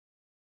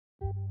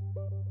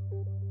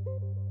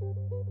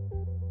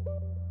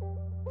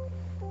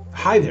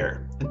Hi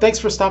there, and thanks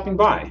for stopping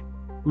by.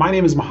 My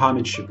name is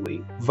Mohammed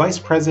Shibli, Vice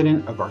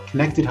President of our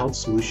Connected Health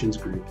Solutions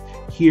Group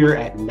here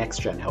at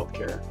NextGen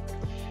Healthcare.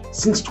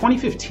 Since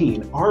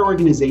 2015, our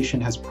organization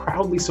has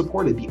proudly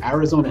supported the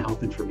Arizona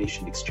Health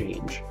Information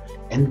Exchange,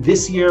 and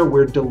this year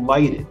we're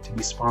delighted to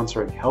be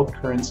sponsoring Health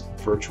Current's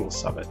virtual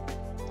summit.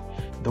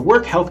 The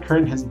work Health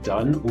Current has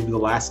done over the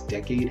last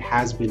decade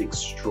has been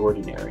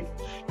extraordinary,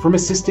 from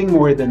assisting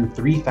more than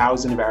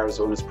 3,000 of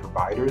Arizona's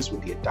providers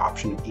with the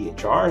adoption of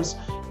EHRs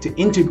to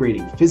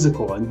integrating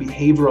physical and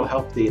behavioral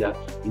health data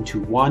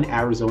into one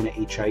Arizona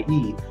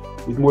HIE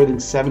with more than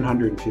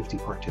 750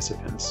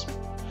 participants.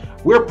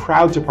 We're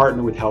proud to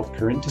partner with Health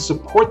Current to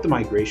support the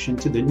migration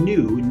to the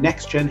new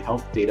NextGen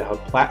Health Data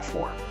Hub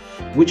platform,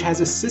 which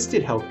has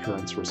assisted Health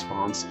Current's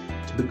response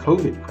to the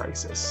COVID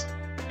crisis.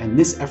 And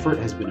this effort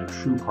has been a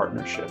true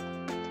partnership.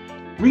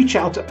 Reach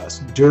out to us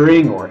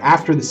during or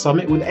after the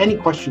summit with any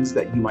questions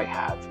that you might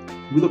have.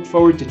 We look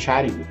forward to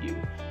chatting with you.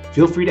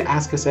 Feel free to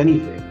ask us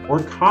anything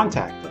or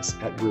contact us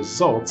at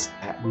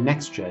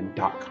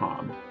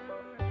results@nextgen.com.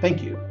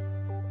 Thank you.